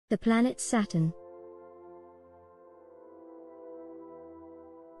The planet Saturn.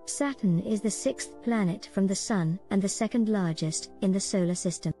 Saturn is the sixth planet from the Sun and the second largest in the solar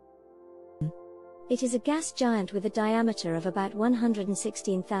system. It is a gas giant with a diameter of about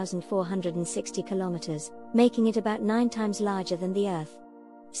 116,460 kilometers, making it about 9 times larger than the Earth.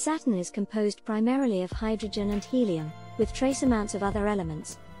 Saturn is composed primarily of hydrogen and helium, with trace amounts of other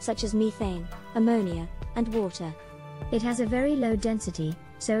elements, such as methane, ammonia, and water. It has a very low density,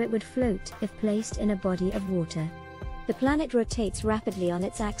 so it would float if placed in a body of water. The planet rotates rapidly on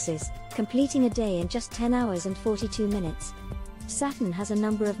its axis, completing a day in just 10 hours and 42 minutes. Saturn has a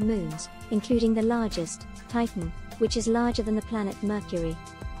number of moons, including the largest, Titan, which is larger than the planet Mercury.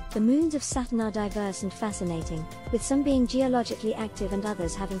 The moons of Saturn are diverse and fascinating, with some being geologically active and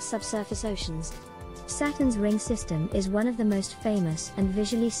others having subsurface oceans. Saturn's ring system is one of the most famous and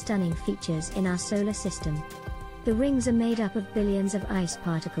visually stunning features in our solar system. The rings are made up of billions of ice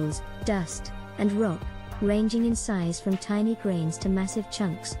particles, dust, and rock, ranging in size from tiny grains to massive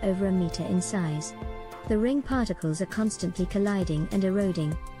chunks over a meter in size. The ring particles are constantly colliding and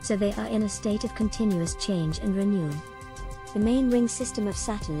eroding, so they are in a state of continuous change and renewal. The main ring system of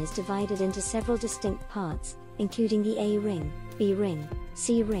Saturn is divided into several distinct parts, including the A ring, B ring,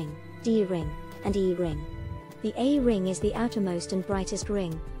 C ring, D ring, and E ring. The A ring is the outermost and brightest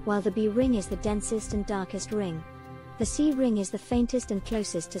ring, while the B ring is the densest and darkest ring. The C ring is the faintest and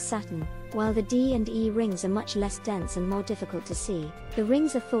closest to Saturn, while the D and E rings are much less dense and more difficult to see. The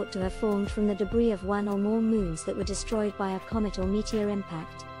rings are thought to have formed from the debris of one or more moons that were destroyed by a comet or meteor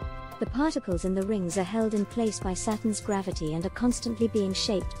impact. The particles in the rings are held in place by Saturn's gravity and are constantly being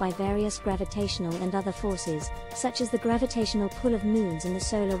shaped by various gravitational and other forces, such as the gravitational pull of moons and the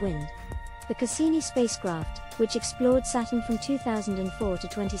solar wind. The Cassini spacecraft, which explored Saturn from 2004 to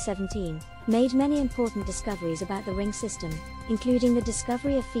 2017, made many important discoveries about the ring system, including the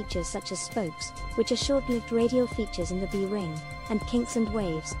discovery of features such as spokes, which are short-lived radial features in the B ring, and kinks and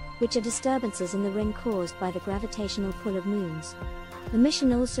waves, which are disturbances in the ring caused by the gravitational pull of moons. The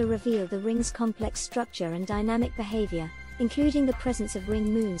mission also revealed the ring's complex structure and dynamic behavior, including the presence of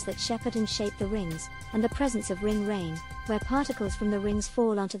ring moons that shepherd and shape the rings, and the presence of ring rain, where particles from the rings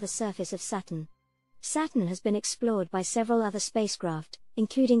fall onto the surface of Saturn. Saturn has been explored by several other spacecraft,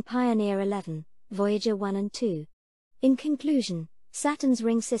 including Pioneer 11, Voyager 1 and 2. In conclusion, Saturn's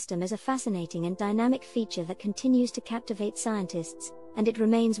ring system is a fascinating and dynamic feature that continues to captivate scientists, and it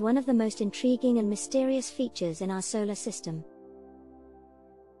remains one of the most intriguing and mysterious features in our solar system.